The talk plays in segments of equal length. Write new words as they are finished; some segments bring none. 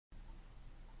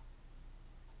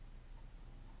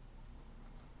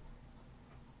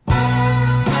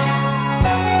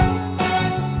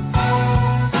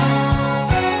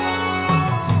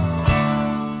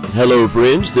Hello,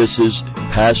 friends. This is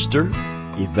Pastor,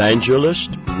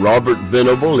 Evangelist Robert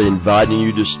Venable inviting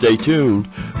you to stay tuned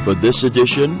for this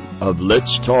edition of Let's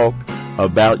Talk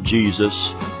About Jesus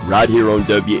right here on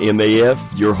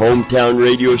WMAF, your hometown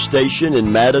radio station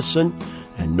in Madison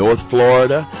and North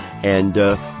Florida, and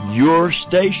your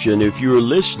station if you're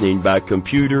listening by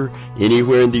computer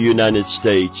anywhere in the United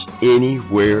States,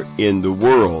 anywhere in the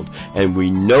world. And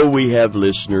we know we have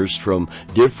listeners from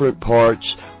different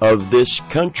parts of this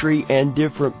country and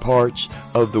different parts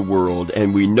of the world.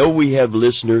 And we know we have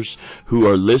listeners who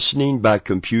are listening by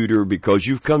computer because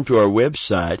you've come to our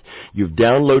website, you've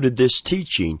downloaded this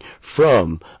teaching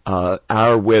from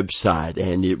our website,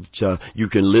 and you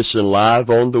can listen live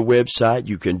on the website.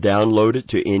 You can download it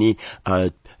to any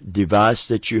device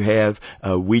that you have.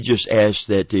 We just ask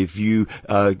that if you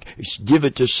give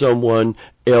it to someone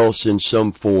else in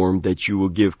some form, that you will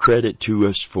give credit to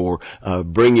us for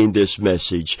bringing this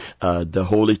message, the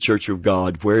Holy Church of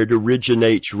God, where it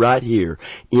originates right here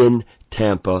in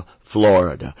Tampa,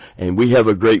 Florida. And we have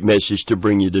a great message to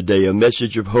bring you today, a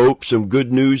message of hope, some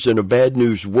good news in a bad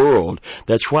news world.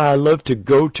 That's why I love to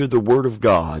go to the Word of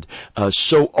God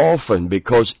so often,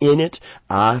 because in it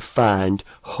I find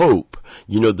hope.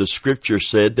 You know, the Scripture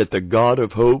said that the God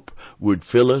of hope would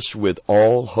fill us with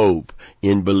all hope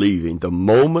in believing. The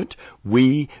moment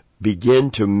we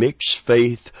begin to mix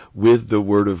faith with the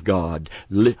Word of God,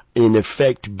 in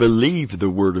effect believe the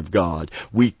Word of God,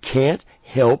 we can't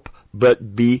help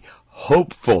but be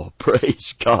hopeful.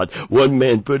 Praise God. One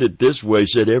man put it this way,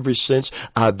 said, ever since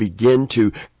I began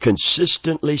to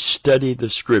consistently study the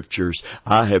Scriptures,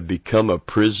 I have become a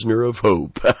prisoner of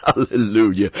hope.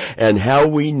 Hallelujah. And how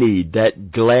we need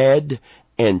that glad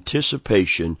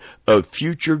anticipation of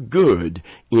future good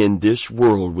in this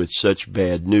world with such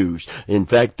bad news. In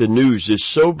fact, the news is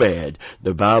so bad,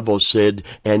 the Bible said,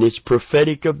 and it's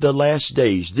prophetic of the last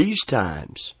days, these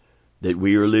times that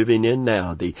we are living in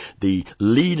now, the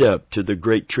lead up to the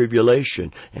Great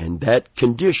Tribulation, and that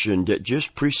condition that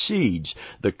just precedes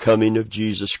the coming of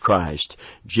Jesus Christ.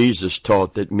 Jesus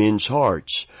taught that men's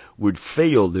hearts would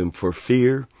fail them for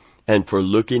fear and for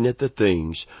looking at the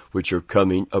things which are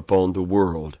coming upon the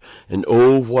world. And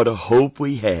oh, what a hope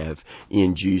we have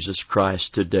in Jesus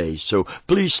Christ today. So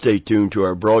please stay tuned to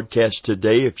our broadcast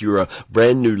today. If you're a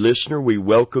brand new listener, we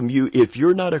welcome you. If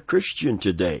you're not a Christian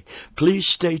today, please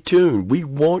stay tuned. We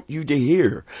want you to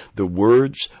hear the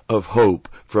words of hope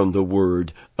from the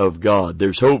Word of God.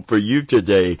 There's hope for you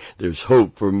today. There's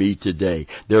hope for me today.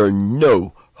 There are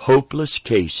no hopeless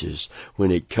cases when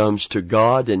it comes to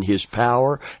God and His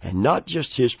power, and not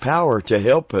just His power to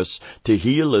help us, to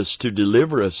heal us, to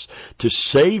deliver us, to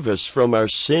save us from our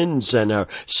sins and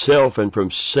ourself and from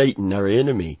Satan, our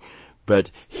enemy, but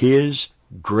His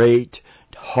great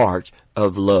heart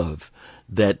of love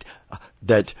that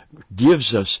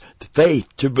gives us faith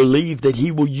to believe that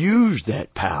He will use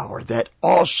that power, that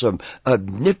awesome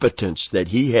omnipotence that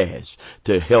He has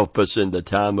to help us in the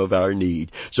time of our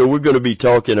need. So we're going to be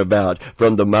talking about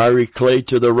from the miry clay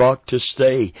to the rock to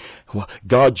stay,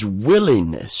 God's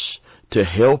willingness to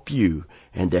help you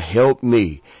and to help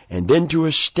me, and then to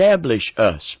establish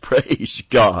us, praise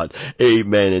God,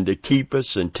 amen, and to keep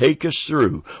us and take us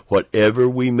through whatever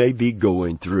we may be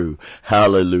going through.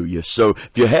 Hallelujah. So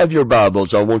if you have your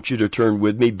Bibles, I want you to turn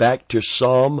with me back to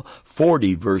Psalm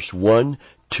 40, verse 1,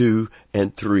 2,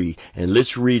 and 3. And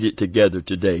let's read it together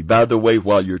today. By the way,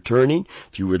 while you're turning,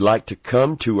 if you would like to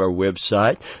come to our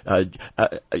website, I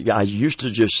used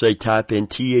to just say type in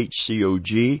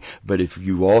THCOG, but if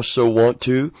you also want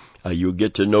to, you'll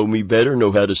get to know me better,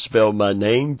 know how to spell my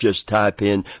name. Just type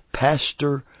in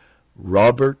Pastor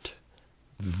Robert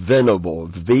Venable,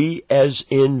 V as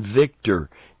in Victor,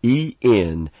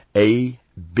 E-N-A-B-L-E.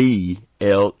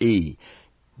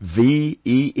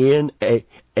 V-E-N-A-B-L-E,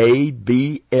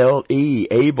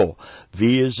 Abel.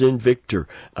 V is in Victor,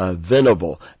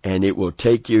 Venable, and it will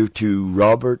take you to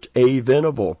Robert A.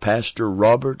 Venable, Pastor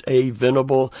Robert A.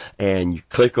 Venable, and you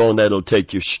click on that, it'll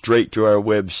take you straight to our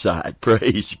website.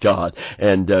 Praise God.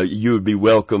 And you would be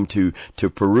welcome to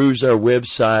peruse our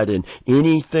website, and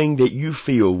anything that you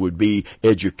feel would be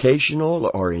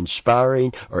educational or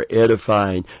inspiring or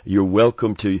edifying, you're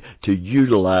welcome to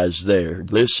utilize there.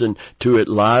 Listen to it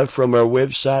live from our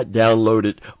website, download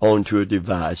it onto a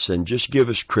device, and just give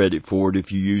us credit for it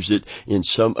if you use it in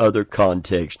some other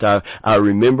context. I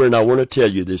remember, and I want to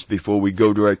tell you this before we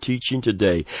go to our teaching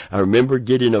today, I remember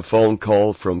getting a phone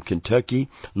call from Kentucky,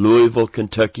 Louisville,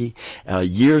 Kentucky,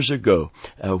 years ago,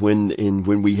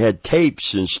 when we had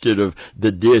tapes instead of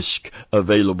the disc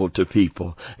available to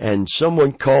people. And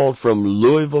someone called from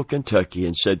Louisville, Kentucky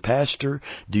and said, Pastor,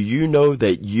 do you know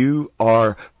that you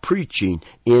are preaching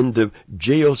in the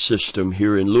jail system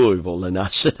here in Louisville. And I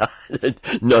said,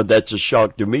 no, that's a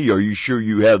shock to me. Are you sure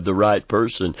you have the right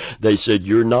person? They said,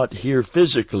 you're not here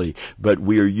physically, but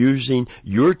we are using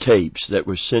your tapes that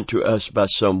were sent to us by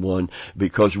someone,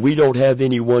 because we don't have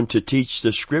anyone to teach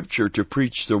the Scripture, to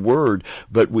preach the Word,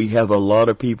 but we have a lot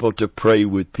of people to pray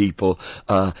with people,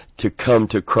 to come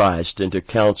to Christ and to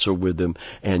counsel with them.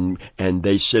 And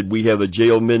they said, we have a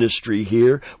jail ministry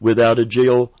here without a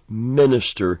jail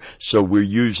minister, so we're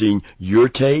using your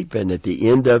tape, and at the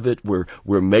end of it,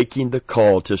 we're making the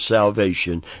call to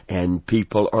salvation, and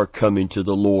people are coming to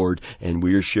the Lord, and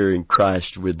we're sharing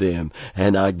Christ with them.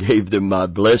 And I gave them my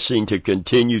blessing to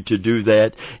continue to do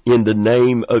that in the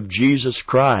name of Jesus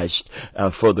Christ,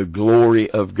 for the glory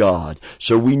of God.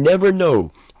 So we never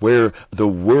know where the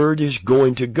Word is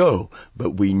going to go,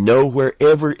 but we know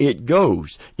wherever it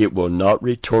goes, it will not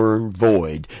return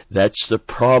void. That's the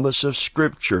promise of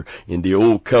Scripture. In the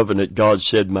Old Covenant, God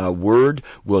said, my Word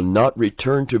will not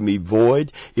return to me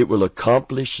void. It will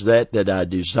accomplish that I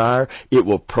desire. It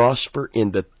will prosper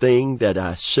in the thing that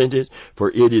I sent it, for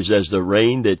it is as the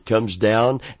rain that comes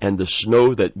down and the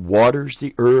snow that waters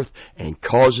the earth and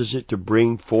causes it to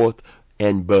bring forth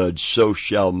and bud, so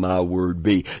shall my word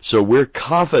be. So we're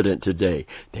confident today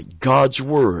that God's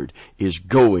Word is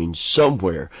going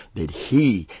somewhere, that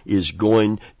He is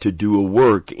going to do a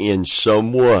work in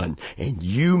someone, and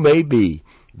you may be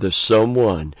the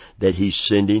someone that He's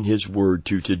sending His Word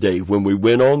to today. When we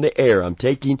went on the air, I'm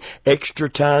taking extra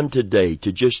time today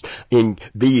to just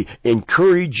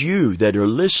encourage you that are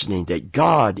listening that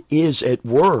God is at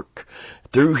work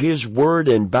through His Word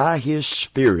and by His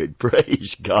Spirit.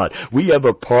 Praise God. We have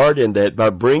a part in that by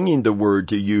bringing the Word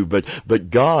to you, but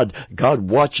God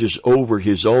watches over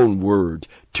His own Word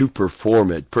to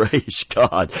perform it. Praise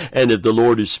God. And if the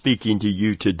Lord is speaking to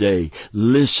you today,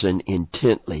 listen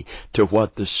intently to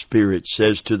what the Spirit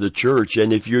says to the church.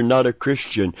 And if you're not a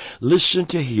Christian, listen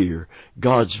to hear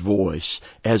God's voice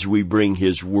as we bring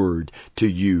His Word to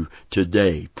you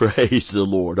today. Praise the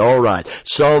Lord. All right.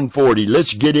 Psalm 40.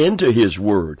 Let's get into His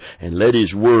Word and let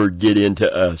His Word get into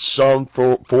us. Psalm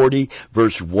 40,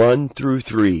 verse 1 through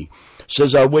 3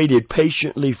 says, I waited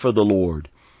patiently for the Lord,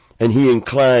 and He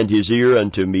inclined His ear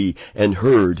unto me and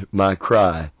heard my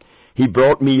cry. He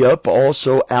brought me up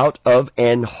also out of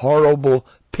an horrible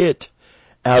pit,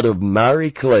 out of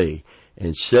miry clay,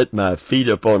 and set my feet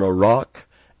upon a rock,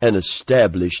 and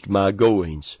established my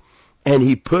goings. And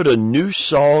He put a new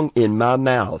song in my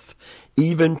mouth,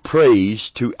 even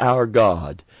praise to our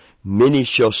God. Many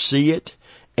shall see it,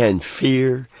 and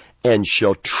fear, and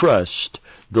shall trust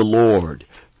the Lord.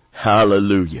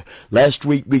 Hallelujah. Last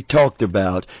week we talked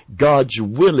about God's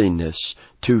willingness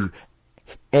to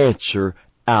answer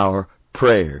our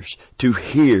prayers, to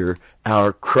hear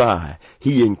our cry.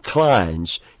 He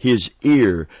inclines His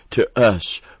ear to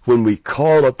us when we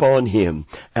call upon Him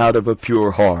out of a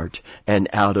pure heart and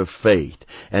out of faith.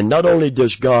 And not only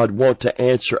does God want to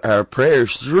answer our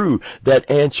prayers, through that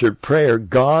answered prayer,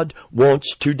 God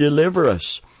wants to deliver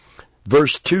us.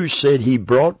 Verse 2 said, He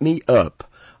brought me up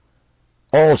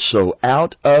also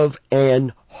out of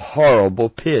an horrible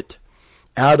pit,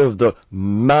 out of the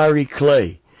miry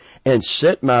clay, and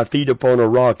set my feet upon a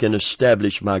rock and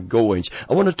established my goings.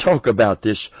 I want to talk about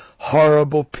this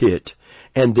horrible pit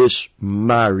and this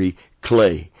miry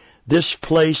clay. This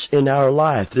place in our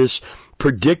life, this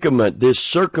predicament, this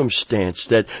circumstance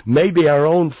that maybe our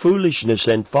own foolishness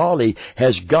and folly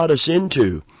has got us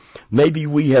into. Maybe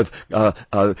we have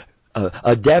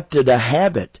adapted a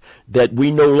habit that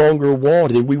we no longer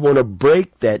want, and we want to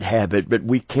break that habit, but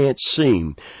we can't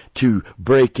seem to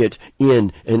break it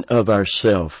in and of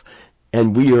ourselves.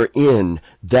 And we are in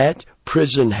that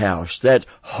prison house, that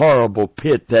horrible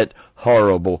pit, that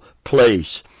horrible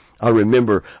place. I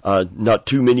remember not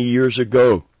too many years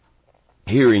ago,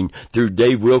 hearing through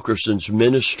Dave Wilkerson's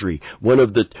ministry one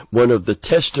of the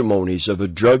testimonies of a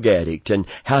drug addict, and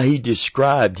how he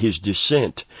described his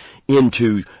descent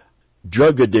into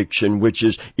drug addiction, which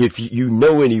is, if you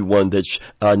know anyone that's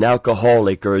an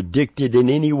alcoholic or addicted in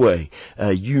any way,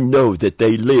 you know that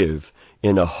they live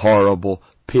in a horrible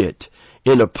pit,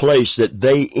 in a place that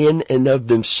they in and of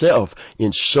themselves,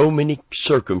 in so many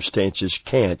circumstances,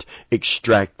 can't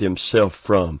extract themselves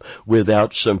from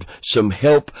without some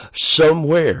help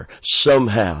somewhere,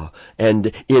 somehow.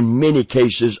 And in many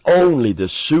cases, only the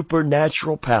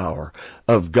supernatural power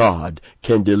of God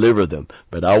can deliver them.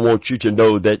 But I want you to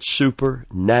know that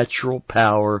supernatural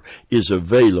power is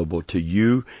available to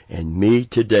you and me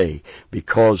today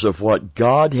because of what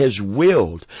God has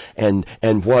willed and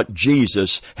what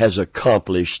Jesus has accomplished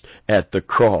accomplished at the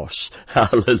cross.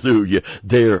 Hallelujah.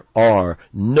 There are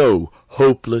no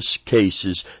hopeless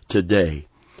cases today.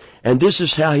 And this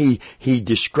is how he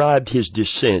described his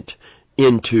descent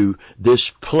into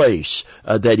this place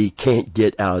that he can't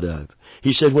get out of.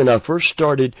 He said, when I first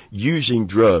started using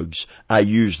drugs, I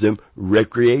used them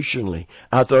recreationally.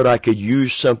 I thought I could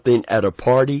use something at a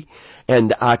party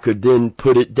and I could then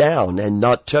put it down and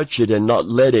not touch it and not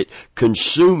let it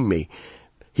consume me.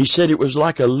 He said it was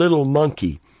like a little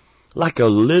monkey, like a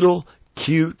little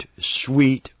cute,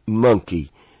 sweet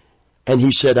monkey. And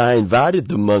he said, I invited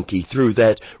the monkey through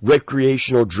that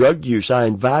recreational drug use. I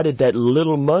invited that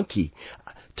little monkey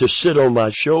to sit on my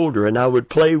shoulder, and I would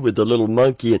play with the little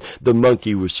monkey, and the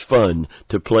monkey was fun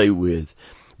to play with.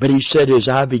 But he said, as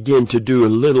I began to do a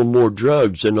little more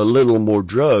drugs and a little more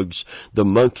drugs, the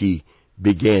monkey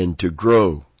began to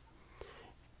grow.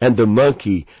 And the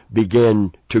monkey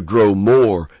began to grow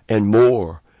more and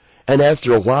more. And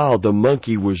after a while, the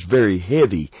monkey was very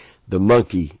heavy. The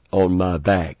monkey on my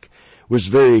back was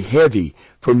very heavy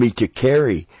for me to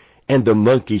carry. And the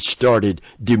monkey started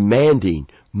demanding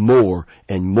more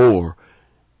and more.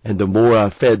 And the more I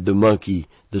fed the monkey,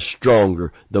 the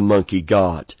stronger the monkey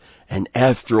got. And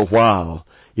after a while,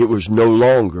 it was no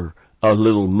longer a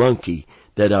little monkey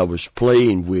that I was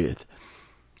playing with.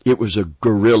 It was a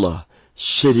gorilla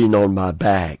sitting on my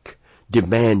back,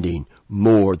 demanding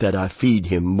more, that I feed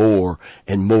him more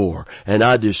and more. And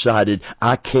I decided,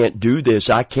 I can't do this.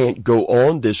 I can't go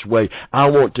on this way. I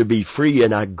want to be free.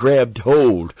 And I grabbed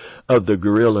hold of the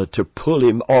gorilla to pull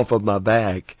him off of my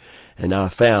back. And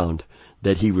I found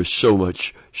that he was so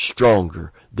much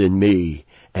stronger than me.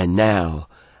 And now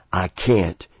I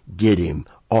can't get him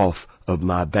off of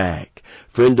my back.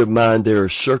 Friend of mine, there are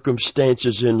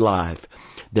circumstances in life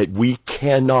that we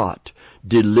cannot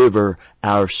deliver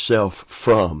ourselves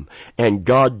from. And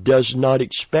God does not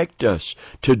expect us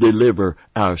to deliver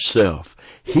ourselves.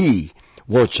 He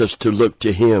wants us to look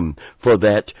to Him for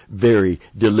that very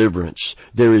deliverance.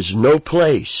 There is no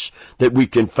place that we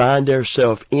can find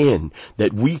ourselves in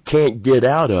that we can't get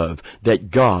out of that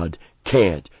God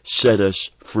can't set us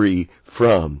free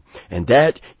from. And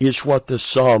that is what the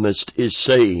psalmist is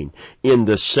saying in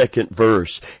the second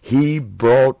verse. He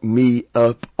brought me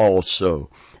up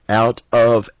also out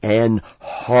of an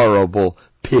horrible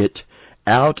pit,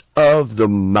 out of the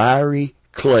miry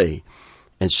clay,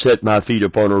 and set my feet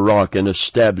upon a rock and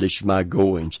established my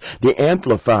goings. The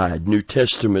Amplified New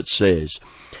Testament says,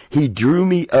 He drew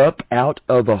me up out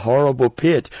of a horrible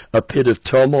pit, a pit of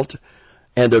tumult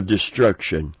and of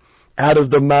destruction, out of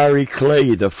the miry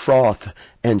clay, the froth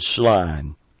and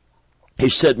slime. He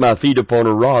set my feet upon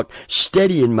a rock,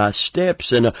 steadying my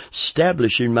steps and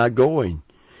establishing my going.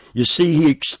 You see, He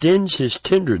extends His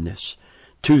tenderness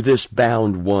to this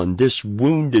bound one, this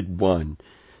wounded one.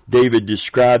 David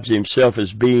describes himself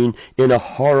as being in a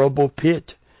horrible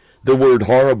pit. The word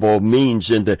horrible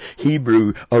means in the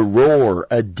Hebrew a roar,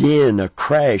 a din, a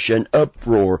crash, an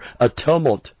uproar, a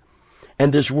tumult.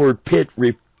 And this word pit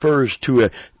refers to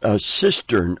a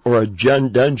cistern or a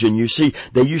dungeon. You see,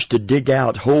 they used to dig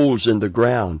out holes in the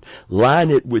ground,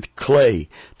 line it with clay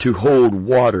to hold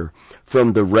water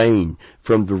from the rain,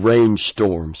 from the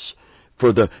rainstorms,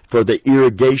 for the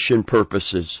irrigation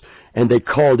purposes. And they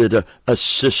called it a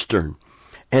cistern.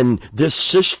 And this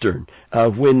cistern,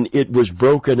 when it was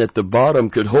broken at the bottom,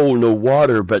 could hold no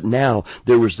water, but now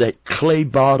there was that clay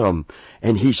bottom.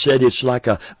 And he said it's like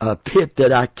a pit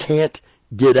that I can't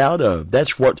get out of.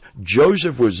 That's what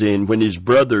Joseph was in when his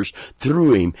brothers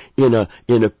threw him in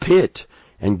a pit.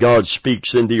 And God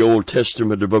speaks in the Old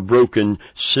Testament of a broken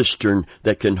cistern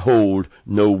that can hold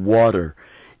no water.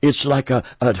 It's like a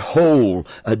hole,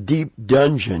 a deep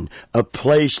dungeon, a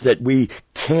place that we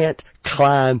can't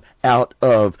climb out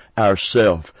of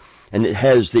ourselves. And it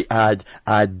has the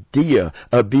idea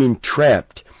of being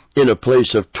trapped in a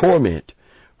place of torment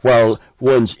while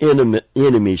one's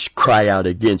enemies cry out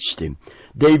against him.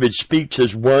 David speaks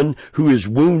as one who is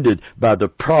wounded by the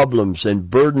problems and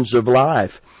burdens of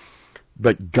life.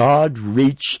 But God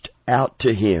reached out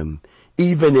to him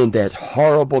even in that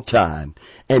horrible time,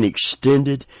 and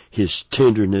extended His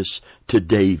tenderness to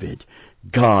David.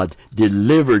 God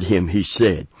delivered him, he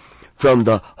said, from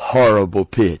the horrible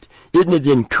pit. Isn't it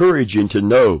encouraging to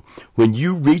know when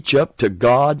you reach up to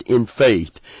God in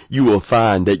faith, you will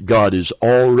find that God is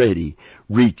already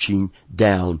reaching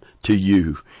down to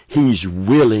you. He's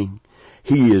willing,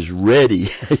 He is ready,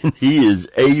 and He is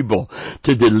able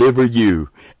to deliver you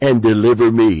and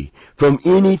deliver me from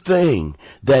anything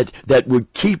that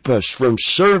would keep us from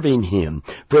serving Him,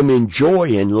 from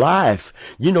enjoying life.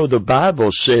 You know, the Bible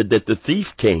said that the thief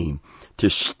came to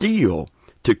steal,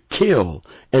 to kill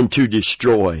and to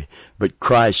destroy. But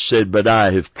Christ said, but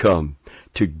I have come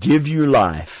to give you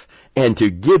life and to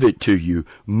give it to you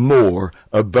more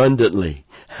abundantly.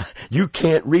 You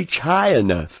can't reach high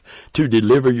enough to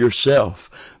deliver yourself,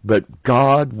 but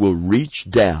God will reach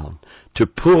down to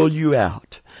pull you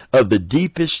out of the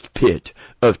deepest pit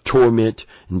of torment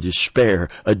and despair,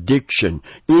 addiction,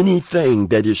 anything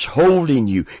that is holding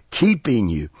you, keeping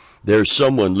you. There's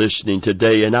someone listening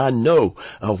today, and I know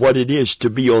what it is to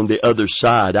be on the other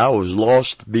side. I was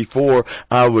lost before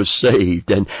I was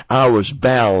saved, and I was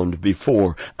bound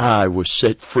before I was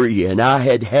set free. And I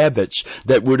had habits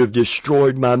that would have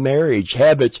destroyed my marriage,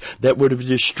 habits that would have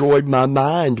destroyed my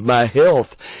mind, my health.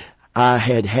 I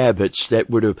had habits that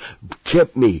would have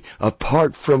kept me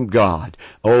apart from God.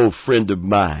 Oh, friend of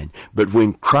mine. But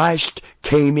when Christ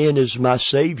came in as my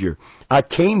Savior, I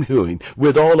came to Him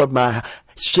with all of my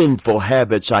sinful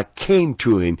habits. I came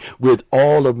to Him with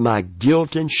all of my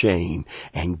guilt and shame,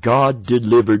 and God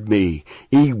delivered me.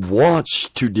 He wants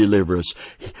to deliver us.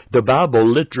 The Bible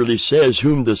literally says,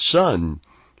 whom the Son,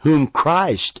 whom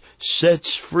Christ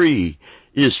sets free,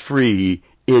 is free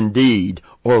indeed,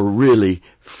 or really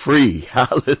free.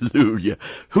 Hallelujah.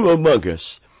 Who among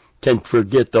us can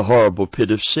forget the horrible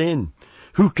pit of sin?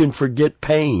 Who can forget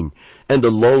pain and the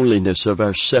loneliness of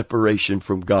our separation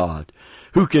from God?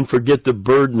 Who can forget the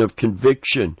burden of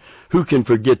conviction? Who can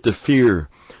forget the fear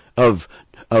of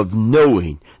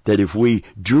knowing that if we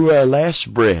drew our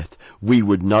last breath, we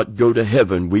would not go to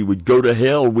heaven, we would go to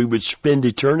hell, we would spend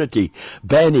eternity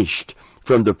banished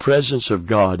from the presence of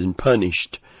God and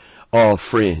punished? Oh,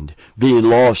 friend, being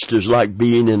lost is like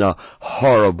being in a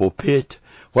horrible pit,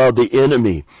 while the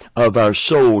enemy of our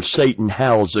soul, Satan,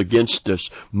 howls against us,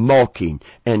 mocking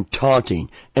and taunting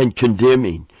and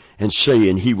condemning and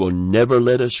saying he will never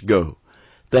let us go.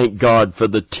 Thank God for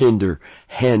the tender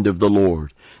hand of the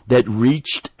Lord that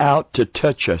reached out to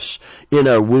touch us in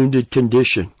our wounded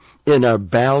condition, in our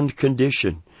bound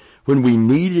condition. When we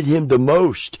needed Him the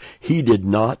most, He did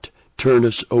not turn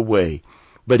us away,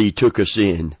 but He took us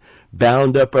in,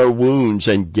 bound up our wounds,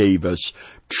 and gave us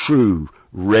true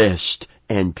rest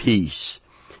and peace.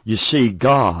 You see,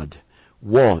 God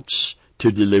wants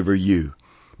to deliver you.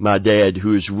 My dad,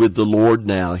 who is with the Lord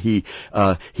now, he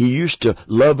used to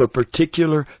love a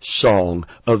particular song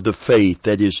of the faith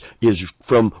that is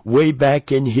from way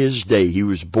back in his day. He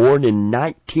was born in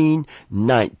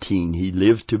 1919. He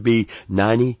lived to be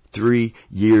 93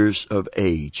 years of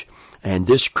age. And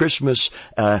this Christmas,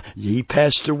 he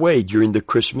passed away during the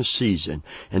Christmas season.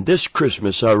 And this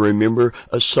Christmas, I remember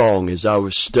a song as I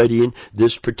was studying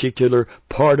this particular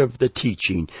part of the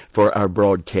teaching for our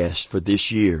broadcast for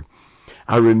this year.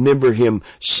 I remember him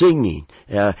singing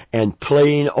and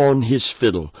playing on his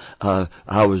fiddle. I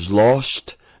was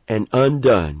lost and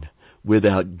undone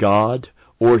without God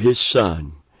or His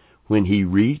Son when He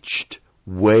reached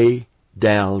way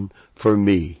down for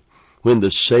me. When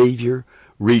the Savior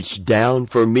reached down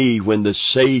for me, when the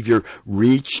Savior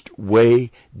reached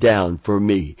way down for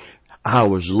me, I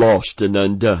was lost and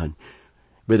undone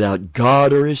without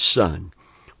God or His Son.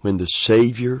 When the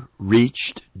Savior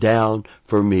reached down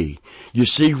for me. You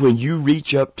see, when you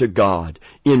reach up to God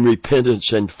in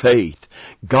repentance and faith,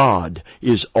 God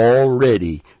is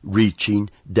already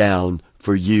reaching down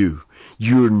for you.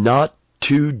 You're not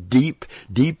too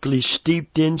deeply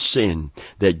steeped in sin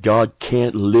that God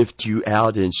can't lift you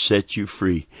out and set you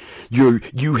free.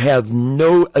 You have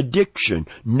no addiction,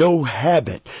 no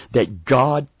habit that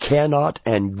God cannot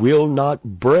and will not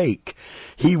break.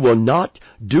 He will not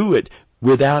do it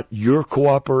without your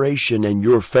cooperation and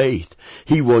your faith.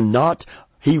 He will not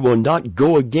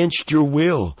go against your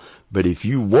will. But if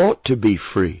you want to be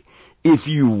free, if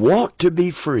you want to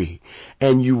be free,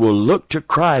 and you will look to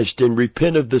Christ and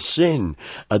repent of the sin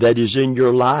that is in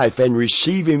your life and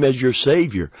receive Him as your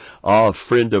Savior,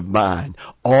 friend of mine,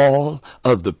 all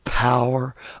of the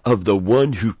power of the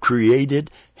one who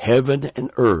created heaven and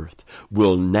earth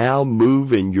will now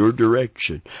move in your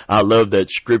direction. I love that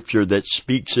scripture that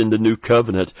speaks in the New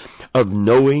Covenant of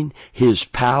knowing His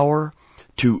power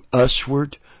to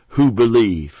usward who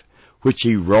believe, which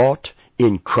He wrought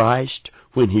in Christ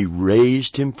when He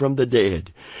raised Him from the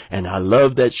dead. And I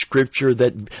love that scripture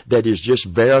that is just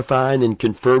verifying and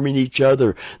confirming each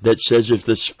other, that says, if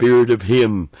the Spirit of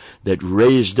Him that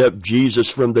raised up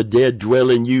Jesus from the dead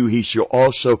dwell in you, He shall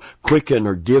also quicken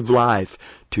or give life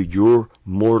to your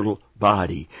mortal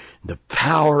body. The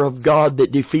power of God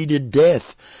that defeated death,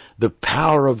 the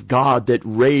power of God that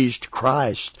raised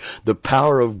Christ, the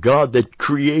power of God that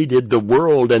created the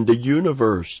world and the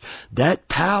universe, that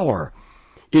power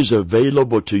is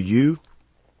available to you,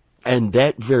 and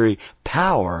that very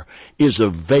power is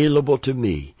available to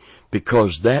me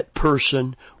because that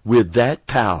person with that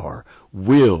power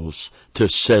wills to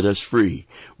set us free,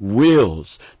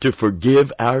 wills to forgive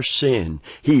our sin.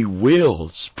 He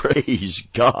wills, praise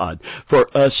God, for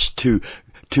us to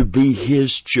be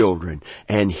His children,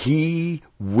 and He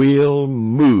will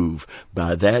move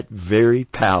by that very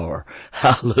power,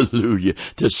 hallelujah,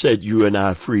 to set you and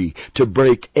I free, to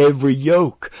break every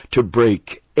yoke, to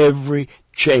break every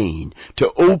chain, to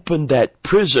open that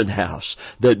prison house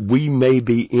that we may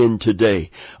be in today.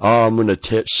 I'm going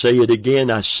to say it again.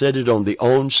 I said it on the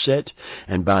onset,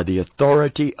 and by the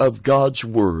authority of God's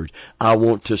Word, I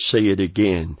want to say it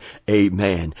again.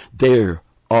 Amen. There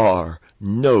are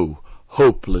no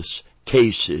hopeless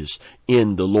cases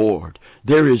in the Lord.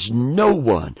 There is no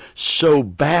one so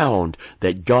bound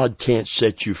that God can't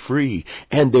set you free,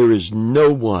 and there is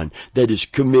no one that has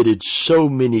committed so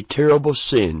many terrible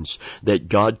sins that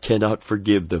God cannot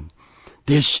forgive them.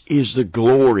 This is the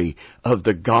glory of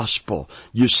the gospel.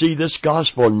 You see, this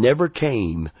gospel never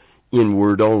came in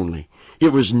word only.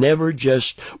 It was never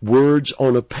just words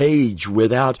on a page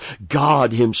without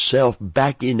God Himself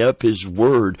backing up His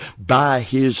Word by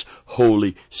His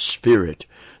Holy Spirit.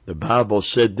 The Bible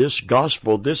said this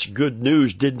gospel, this good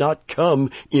news, did not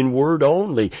come in word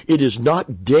only. It is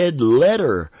not dead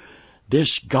letter.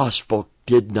 This gospel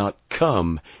did not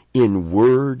come in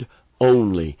word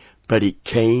only, but it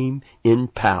came in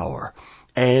power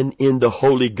and in the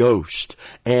Holy Ghost,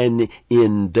 and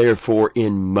therefore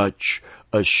in much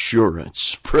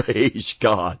assurance. Praise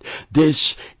God.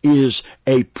 This is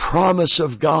a promise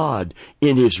of God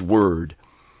in His Word,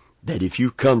 that if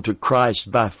you come to Christ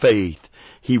by faith,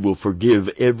 He will forgive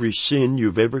every sin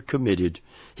you've ever committed.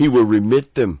 He will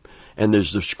remit them, and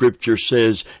as the Scripture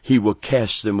says, He will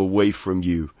cast them away from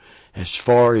you as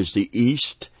far as the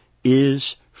east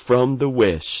is from the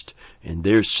west, and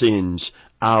their sins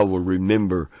I will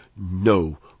remember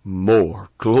no more.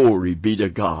 Glory be to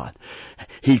God.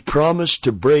 He promised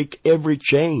to break every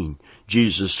chain.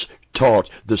 Jesus taught,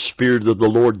 the Spirit of the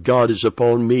Lord God is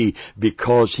upon me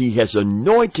because He has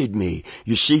anointed me.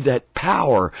 You see, that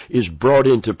power is brought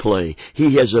into play.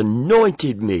 He has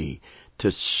anointed me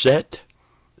to set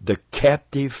the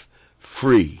captive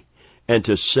free and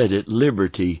to set at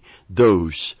liberty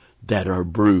those that are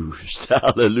bruised.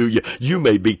 Hallelujah. You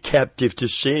may be captive to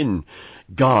sin.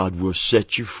 God will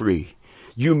set you free.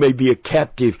 You may be a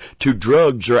captive to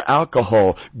drugs or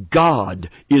alcohol. God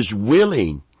is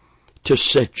willing to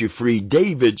set you free.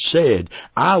 David said,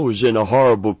 I was in a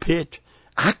horrible pit.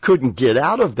 I couldn't get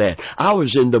out of that. I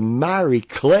was in the miry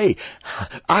clay.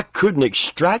 I couldn't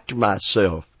extract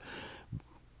myself.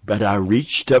 But I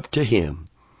reached up to Him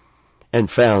and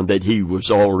found that He was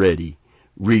already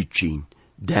reaching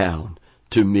down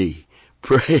to me.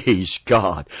 Praise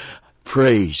God.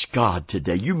 Praise God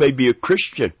today. You may be a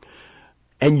Christian,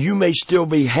 and you may still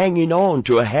be hanging on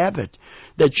to a habit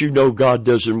that you know God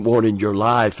doesn't want in your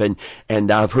life.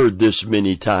 And I've heard this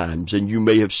many times, and you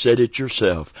may have said it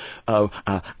yourself.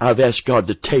 I've asked God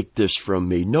to take this from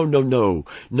me. No.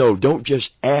 No, don't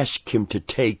just ask Him to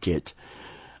take it.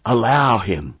 Allow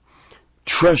Him.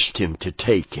 Trust Him to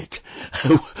take it.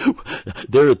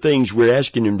 There are things we're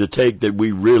asking Him to take that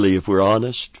we really, if we're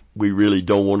honest, we really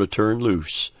don't want to turn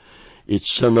loose.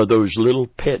 It's some of those little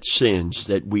pet sins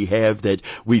that we have that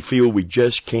we feel we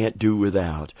just can't do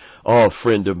without. Oh,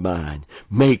 friend of mine,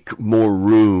 make more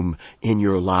room in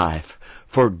your life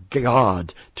for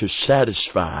God to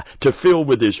satisfy, to fill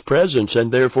with His presence,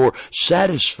 and therefore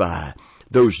satisfy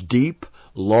those deep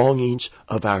longings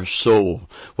of our soul.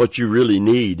 What you really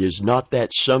need is not that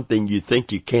something you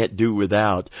think you can't do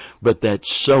without, but that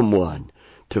someone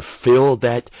to fill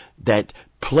that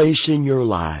place in your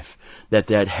life, that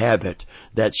habit,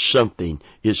 that something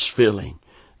is filling.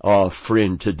 Oh,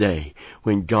 friend, today,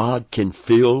 when God can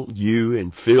fill you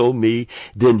and fill me,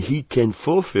 then He can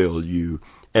fulfill you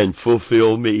and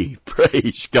fulfill me.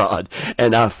 Praise God.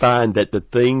 And I find that the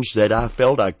things that I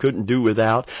felt I couldn't do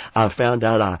without, I found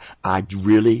out I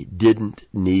really didn't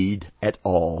need at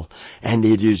all. And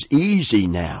it is easy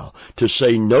now to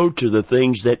say no to the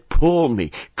things that pull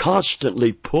me,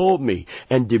 constantly pull me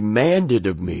and demanded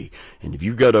of me. And if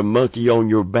you got a monkey on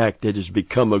your back that has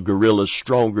become a gorilla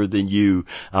stronger than you,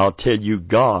 I'll tell you,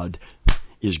 God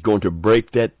is going to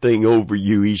break that thing over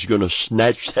you. He's going to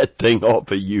snatch that thing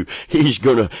off of you. He's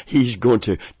going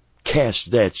to cast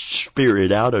that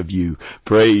spirit out of you.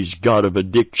 Praise God, of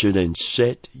addiction, and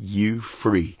set you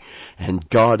free. And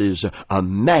God is a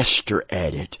master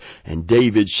at it. And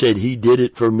David said, He did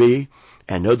it for me.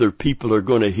 And other people are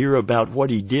going to hear about what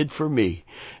He did for me.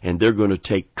 And they're going to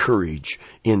take courage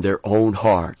in their own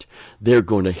heart. They're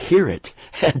going to hear it.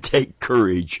 and take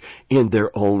courage in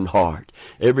their own heart.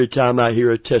 Every time I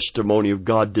hear a testimony of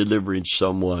God delivering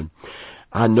someone,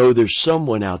 I know there's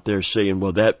someone out there saying,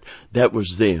 well, that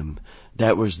was them.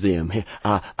 That was them.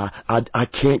 I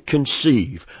can't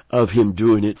conceive of Him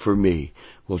doing it for me.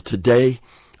 Well, today,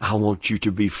 I want you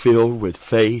to be filled with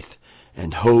faith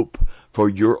and hope for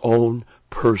your own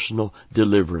personal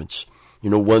deliverance. You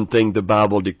know, one thing the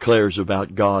Bible declares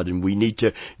about God, and we need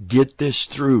to get this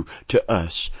through to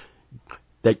us,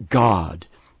 that God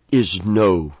is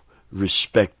no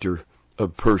respecter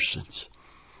of persons.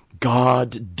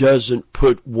 God doesn't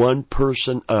put one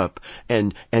person up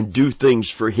and do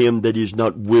things for Him that He's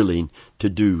not willing to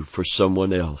do for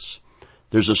someone else.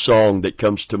 There's a song that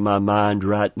comes to my mind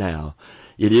right now.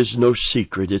 It is no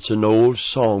secret. It's an old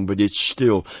song, but it's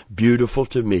still beautiful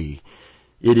to me.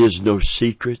 It is no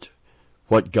secret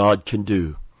what God can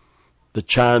do. The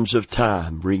chimes of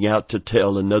time ring out to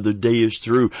tell another day is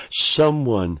through.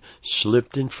 Someone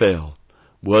slipped and fell.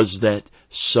 Was that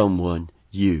someone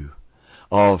you?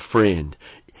 Oh, friend.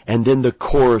 And then the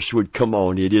chorus would come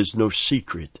on. It is no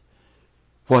secret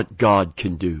what God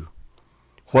can do.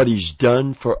 What He's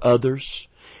done for others,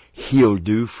 He'll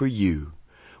do for you.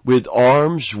 With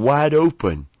arms wide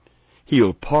open,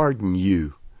 He'll pardon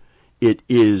you. It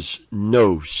is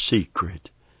no secret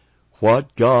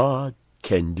what God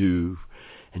can do.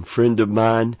 And friend of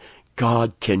mine,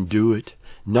 God can do it.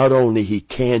 Not only He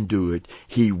can do it,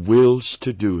 He wills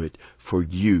to do it for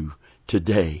you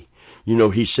today. You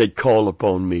know, He said, call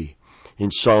upon me.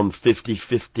 In Psalm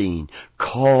 50:15,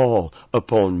 call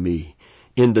upon me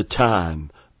in the time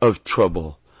of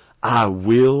trouble. I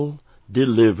will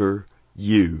deliver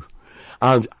you.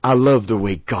 I love the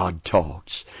way God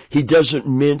talks. He doesn't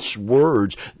mince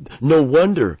words. No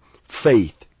wonder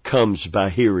faith comes by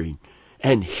hearing,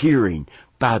 and hearing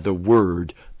by the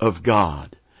Word of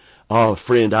God. Oh,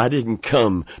 friend, I didn't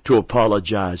come to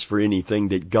apologize for anything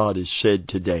that God has said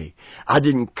today. I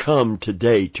didn't come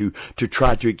today to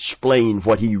try to explain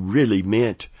what He really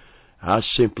meant. I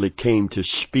simply came to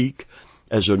speak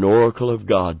as an oracle of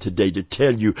God today, to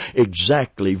tell you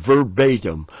exactly,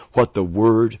 verbatim, what the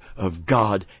Word of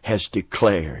God has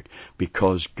declared,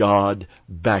 because God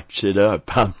backs it up.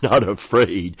 I'm not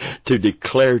afraid to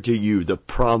declare to you the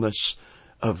promise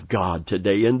of God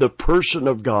today, and the person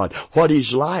of God, what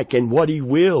He's like and what He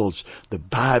wills. The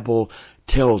Bible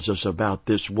tells us about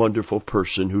this wonderful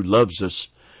person who loves us,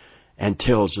 and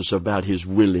tells us about His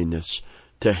willingness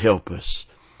to help us,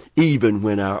 even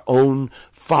when our own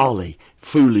folly,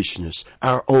 foolishness,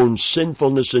 our own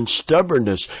sinfulness and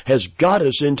stubbornness has got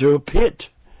us into a pit.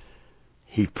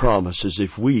 He promises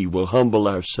if we will humble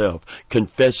ourselves,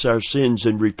 confess our sins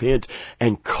and repent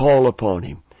and call upon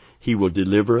Him, He will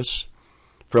deliver us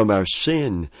from our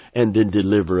sin and then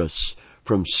deliver us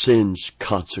from sin's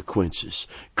consequences.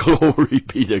 Glory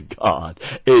be to God.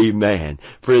 Amen.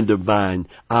 Friend of mine,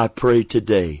 I pray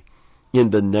today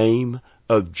in the name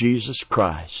of Jesus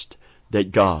Christ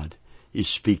that God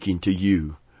is speaking to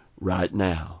you right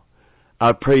now.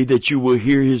 I pray that you will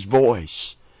hear His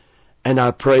voice. And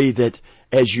I pray that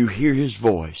as you hear His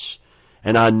voice,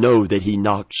 and I know that He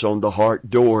knocks on the heart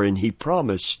door, and He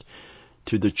promised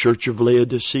to the church of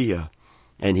Laodicea,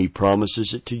 and He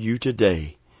promises it to you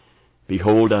today.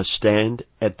 Behold, I stand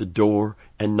at the door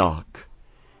and knock.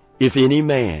 If any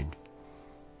man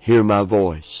hear my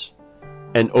voice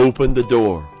and open the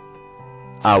door,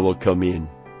 I will come in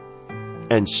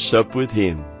and sup with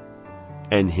him,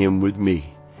 and him with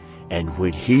me. And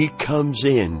when He comes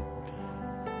in,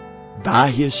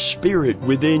 by His Spirit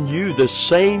within you, the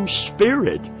same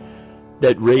Spirit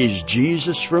that raised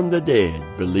Jesus from the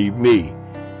dead, believe me,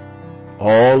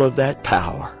 all of that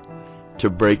power to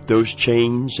break those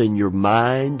chains in your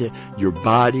mind, your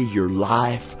body, your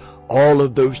life, all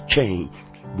of those chains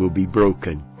will be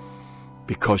broken,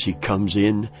 because He comes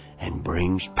in and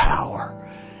brings power.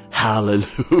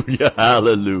 Hallelujah,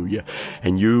 hallelujah.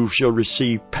 And you shall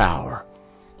receive power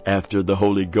after the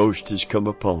Holy Ghost has come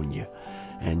upon you.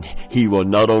 And He will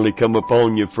not only come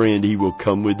upon you, friend, He will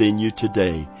come within you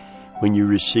today when you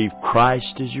receive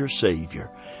Christ as your Savior.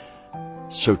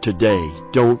 So today,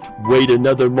 don't wait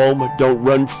another moment. Don't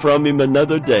run from Him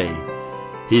another day.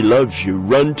 He loves you.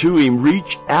 Run to Him.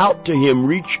 Reach out to Him.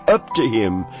 Reach up to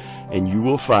Him. And you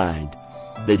will find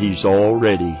that He's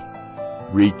already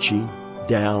reaching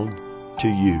down to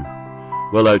you.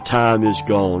 Well, our time is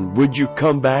gone. Would you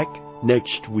come back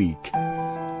next week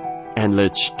and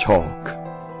let's talk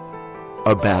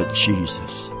about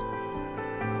Jesus?